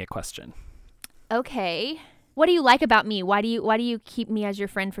asked me a question. Okay. What do you like about me? Why do you keep me as your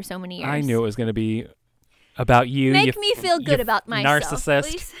friend for so many years? I knew it was going to be about you. Make me feel good about myself. Narcissist.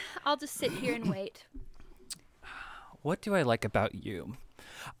 Please. I'll just sit here and wait. What do I like about you?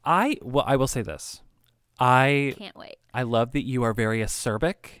 I will say this. I can't wait. I love that you are very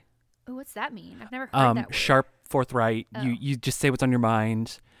acerbic. Oh, what's that mean? I've never heard that word. Sharp, forthright. Oh. You just say what's on your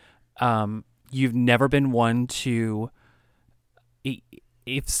mind. You've never been one to,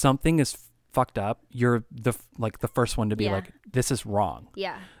 if something is fucked up, you're the first one to be like, this is wrong.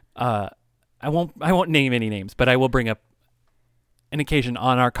 Yeah. I won't name any names, but I will bring up an occasion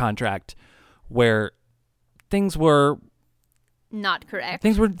on our contract where things were not correct.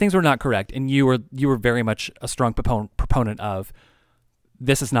 Things were not correct, and you were very much a strong proponent of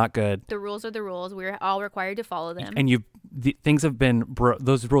this is not good. The rules are the rules. We're all required to follow them. And things have been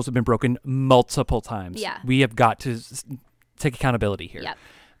those rules have been broken multiple times. Yeah. We have got to take accountability here. Yep.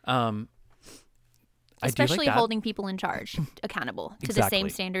 Especially holding people in charge accountable to the same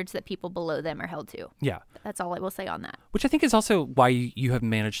standards that people below them are held to. Yeah. That's all I will say on that. Which I think is also why you have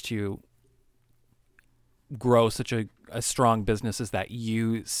managed to grow such a strong business, is that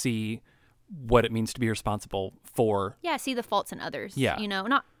you see what it means to be responsible for. Yeah, see the faults in others. Yeah. You know,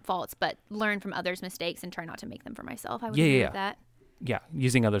 not faults, but learn from others' mistakes and try not to make them for myself. I would agree with that. Yeah,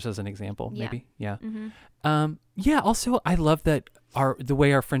 using others as an example, maybe. Yeah. Mm-hmm. Yeah, also, I love that the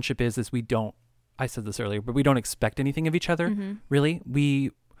way our friendship is we don't, I said this earlier, but we don't expect anything of each other, really.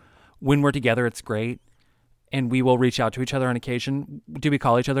 When we're together, it's great. And we will reach out to each other on occasion. Do we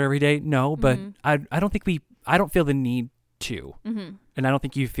call each other every day? No, but I don't feel the need to. And I don't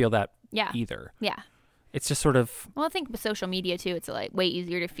think you feel that either. Yeah. It's just sort of... Well, I think with social media, too, it's like way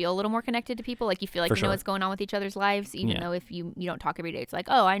easier to feel a little more connected to people. Like you feel like you know what's going on with each other's lives, even though if you don't talk every day. It's like,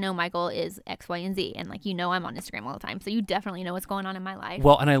 oh, I know Michael is X, Y, and Z. And like, you know I'm on Instagram all the time. So you definitely know what's going on in my life.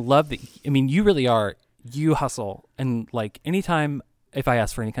 Well, and I love that. I mean, you really are. You hustle. And like anytime if I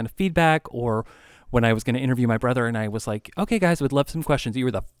ask for any kind of feedback, or when I was going to interview my brother and I was like, okay, guys, would love some questions. You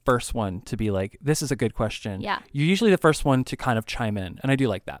were the first one to be like, this is a good question. Yeah. You're usually the first one to kind of chime in. And I do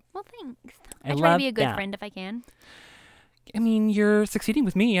like that. Well, thanks. I try to be a good friend if I can. I mean, you're succeeding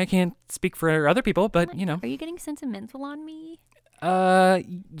with me. I can't speak for other people, but you know. Are you getting sentimental on me? Yes.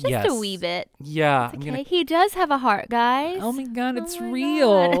 Just a wee bit. Yeah. It's okay. He does have a heart, guys. Oh my God, it's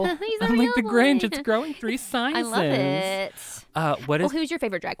real. He's a I'm real like the boy. Grinch. It's growing 3 sizes. I love it. Well, who's your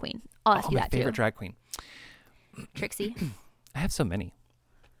favorite drag queen? I'll ask you that too. My favorite drag queen. Trixie. I have so many.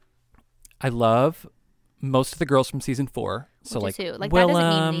 I love most of the girls from season 4. So Which like, is who? Like that doesn't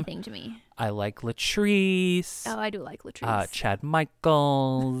mean anything to me. I like Latrice. Oh, I do like Latrice. Chad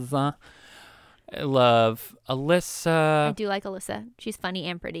Michaels. I love Alyssa. I do like Alyssa. She's funny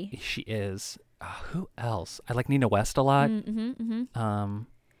and pretty. She is. Who else? I like Nina West a lot.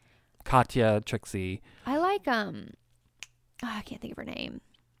 Katya, Trixie. I like I can't think of her name.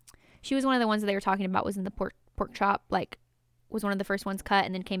 She was one of the ones that they were talking about. Was in the pork chop. Like, was one of the first ones cut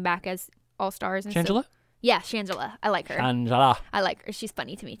and then came back as all stars. And Shangela? Yeah, Shangela. I like her. Shangela. I like her. She's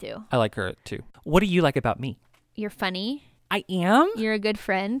funny to me too. I like her too. What do you like about me? You're funny. I am? You're a good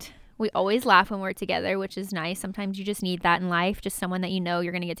friend. We always laugh when we're together, which is nice. Sometimes you just need that in life. Just someone that you know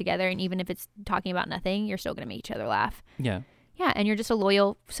you're going to get together. And even if it's talking about nothing, you're still going to make each other laugh. Yeah. Yeah. And you're just a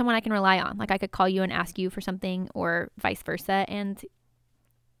loyal, someone I can rely on. Like I could call you and ask you for something or vice versa. And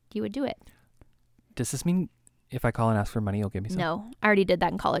you would do it. Does this mean if I call and ask for money, you'll give me some? No, I already did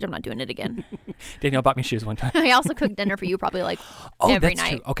that in college. I'm not doing it again. Danielle bought me shoes one time. I also cooked dinner for you probably like every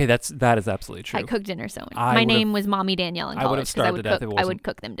night. True. Okay, that is absolutely true. I cooked dinner so much. My name was Mommy Danielle in college. I would have starved to death if it wasn't. I would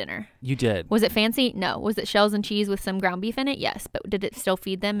cook them dinner. You did. Was it fancy? No. Was it shells and cheese with some ground beef in it? Yes. But did it still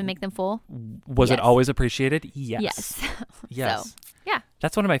feed them and make them full? Was it always appreciated? Yes. Yes. Yes. So, yeah.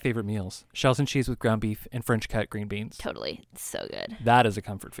 That's one of my favorite meals. Shells and cheese with ground beef and French cut green beans. Totally. It's so good. That is a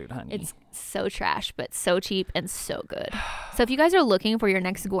comfort food, honey. It's so trash, but so cheap and so good. So if you guys are looking for your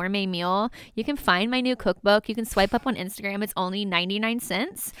next gourmet meal, you can find my new cookbook. You can swipe up on Instagram. It's only 99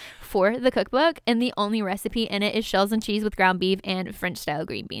 cents for the cookbook. And the only recipe in it is shells and cheese with ground beef and French style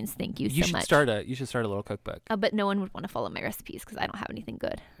green beans. Thank you so much. You should start a little cookbook. But no one would want to follow my recipes because I don't have anything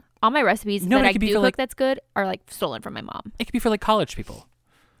good. All my recipes that I do cook that's good are like stolen from my mom. It could be for like college people.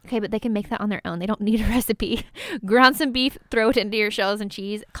 Okay, but they can make that on their own. They don't need a recipe. Ground some beef, throw it into your shells and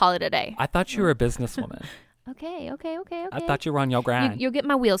cheese, call it a day. I thought you were a businesswoman. Okay. I thought you were on your grind. You'll get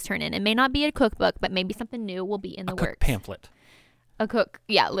my wheels turning. It may not be a cookbook, but maybe something new will be in the a cook works. pamphlet. A cook,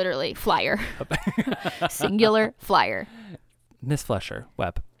 yeah, literally flyer. Singular flyer. Miss Flesher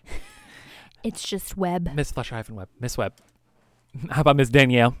Webb. It's just Webb. Miss Flesher Webb. Miss Webb. How about Miss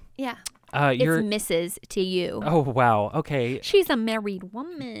Danielle? Yeah. You're. It's Mrs. to you. Oh wow. Okay. She's a married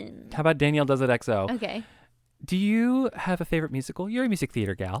woman. How about Danielle does it XO? Okay. Do you have a favorite musical? You're a music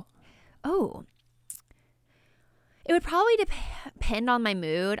theater gal. Oh. It would probably depend on my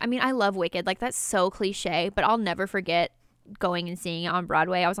mood. I mean, I love Wicked. Like, that's so cliche, but I'll never forget going and seeing it on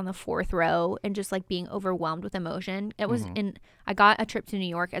Broadway. I was on the 4th row and just like being overwhelmed with emotion. It was I got a trip to New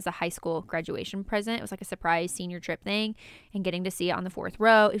York as a high school graduation present. It was like a surprise senior trip thing, and getting to see it on the 4th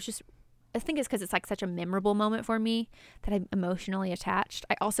row, it was just, I think it's because it's like such a memorable moment for me that I'm emotionally attached.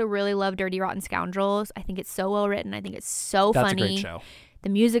 I also really love Dirty Rotten Scoundrels. I think it's so well written. I think it's so That's funny. a great show. The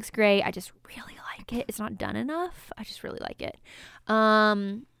music's great. I just really like it. It's not done enough. I just really like it.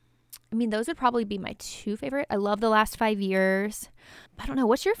 I mean, those would probably be my 2 favorite. I love The Last 5 Years. I don't know.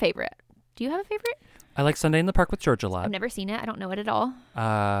 What's your favorite? Do you have a favorite? I like Sunday in the Park with George a lot. I've never seen it. I don't know it at all.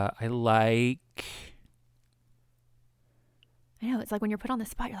 I like. I know. It's like when you're put on the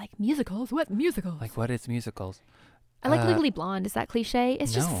spot, you're like, musicals? What musicals? Like, what is musicals? I like Legally Blonde. Is that cliche?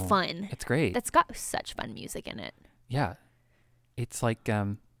 It's just No. fun. It's great. That's got such fun music in it. Yeah. It's like,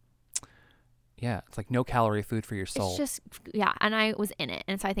 it's like no calorie food for your soul. It's just, yeah. And I was in it.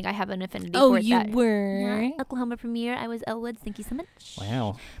 And so I think I have an affinity Oh, for it. you were? Yeah, Oklahoma premiere. I was Elle Woods. Thank you so much.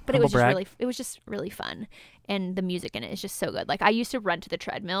 Wow. But it was Humble just brag. it was just really fun. And the music in it is just so good. Like, I used to run to the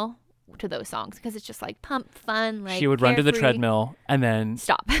treadmill to those songs because it's just like pump, fun, like She would run to the carefree. treadmill and then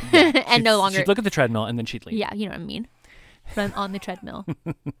Stop. Yeah, and she'd- no longer. She'd look at the treadmill and then she'd leave. Yeah, you know what I mean. Run on the treadmill.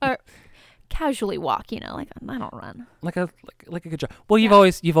 Or casually walk, like I don't run. Like a good job. Well, you've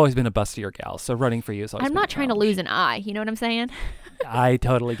always been a bustier gal, so running for you is always. I'm been a not trying to challenge. lose an eye. You know what I'm saying? I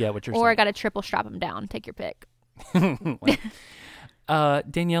totally get what you're Or I saying. got to triple strap them down. Take your pick.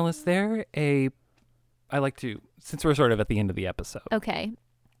 Danielle, is there I like to, since we're sort of at the end of the episode, Okay.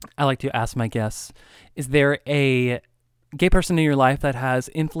 I like to ask my guests, is there a gay person in your life that has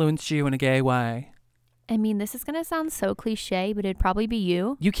influenced you in a gay way? I mean, this is going to sound so cliche, but it'd probably be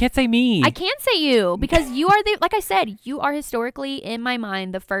you. You can't say me. I can't say you because you are like I said, you are historically in my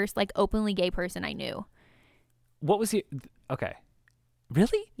mind the first like openly gay person I knew. What was you? Okay.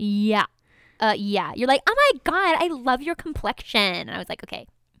 Really? Yeah. Yeah. You're like, oh my God, I love your complexion. And I was like, okay.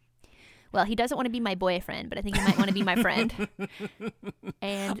 Well, he doesn't want to be my boyfriend, but I think he might want to be my friend.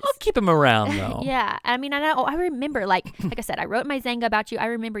 And I'll keep him around though. yeah. I mean, I remember, like I said, I wrote my Zanga about you. I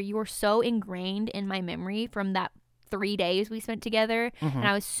remember you were so ingrained in my memory from that 3 days we spent together. And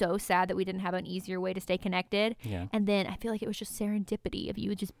I was so sad that we didn't have an easier way to stay connected. Yeah. And then I feel like it was just serendipity of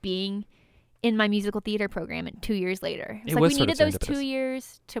you just being in my musical theater program and 2 years later. It's It like was we sort of needed those serendipitous. 2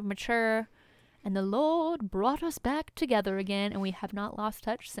 years to mature. And the Lord brought us back together again, and we have not lost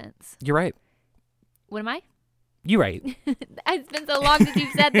touch since. You're right. What am I? You're right. It's been so long since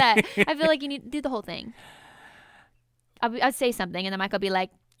you've said that. I feel like you need to do the whole thing. I'd say something, and then Michael would be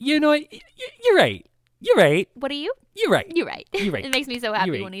like, You know what? You're right. You're right. what are you? You're right. You're right. You're right. It makes me so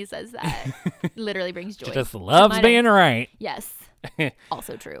happy right. when he says that. Literally brings joy. She just loves my being right. Yes.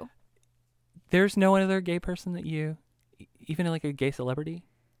 Also true. There's no other gay person that you, even like a gay celebrity?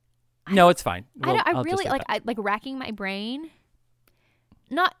 No, it's fine. I I'll just really say like that. I like racking my brain.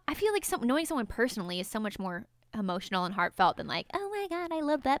 I feel like knowing someone personally is so much more emotional and heartfelt than like, oh my God, I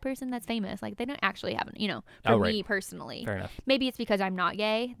love that person that's famous. Like they don't actually have, for Oh, right. me personally. Fair enough. Maybe it's because I'm not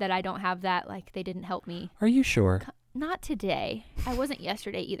gay that I don't have that. Like they didn't help me. Are you sure? Not today. I wasn't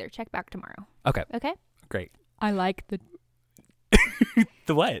yesterday either. Check back tomorrow. Okay. Okay. Great. I like the.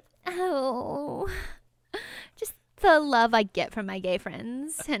 The what? Oh, just the love I get from my gay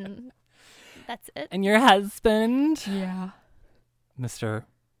friends, and that's it. And your husband? Yeah. Mr.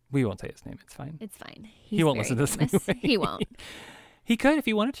 We won't say his name. It's fine. It's fine. He won't very listen to this famous. anyway. He won't. He could if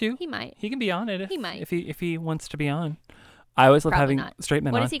he wanted to. He might. He can be on it. He might. If he wants to be on. I always love Probably having not. straight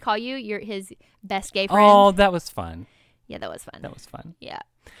men What on. does he call you? You're his best gay friend? Oh, that was fun. Yeah, that was fun. That was fun. Yeah.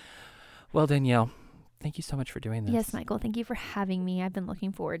 Well, Danielle, thank you so much for doing this. Yes, Michael. Thank you for having me. I've been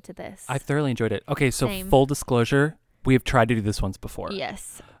looking forward to this. I thoroughly enjoyed it. Okay, so Same. full disclosure, we have tried to do this once before.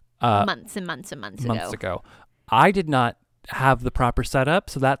 Yes. Uh, Months and months and months ago. I did not have the proper setup,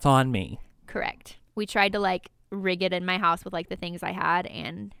 so that's on me. Correct. We tried to rig it in my house with like the things I had.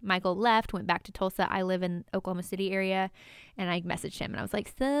 And Michael left, went back to Tulsa. I live in Oklahoma City area. And I messaged him and I was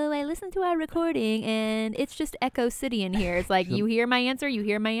like, so I listened to our recording and it's just Echo City in here. It's like, you hear my answer, you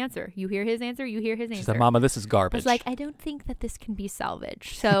hear my answer. You hear his answer, you hear his answer. She said, Mama, this is garbage. I was like, I don't think that this can be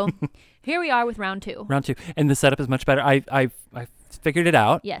salvaged. So here we are with round 2. Round 2. And the setup is much better. I figured it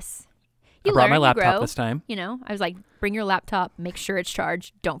out. Yes. I brought my you laptop grow. this time. You know, I was like, bring your laptop, make sure it's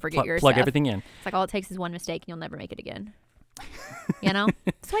charged. Don't forget your Plug stuff. everything in. It's like all it takes is one mistake and you'll never make it again. You know?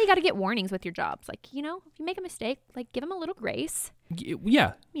 That's why you got to get warnings with your jobs. Like, you know, if you make a mistake, like give them a little grace.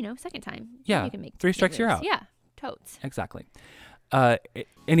 Yeah. You know, second time. Yeah. You can make 3 strikes, you're out. Yeah. Totes. Exactly.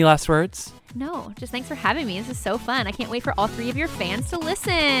 Any last words? No, just thanks for having me. This is so fun. I can't wait for all 3 of your fans to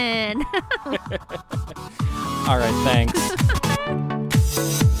listen. All right. Thanks.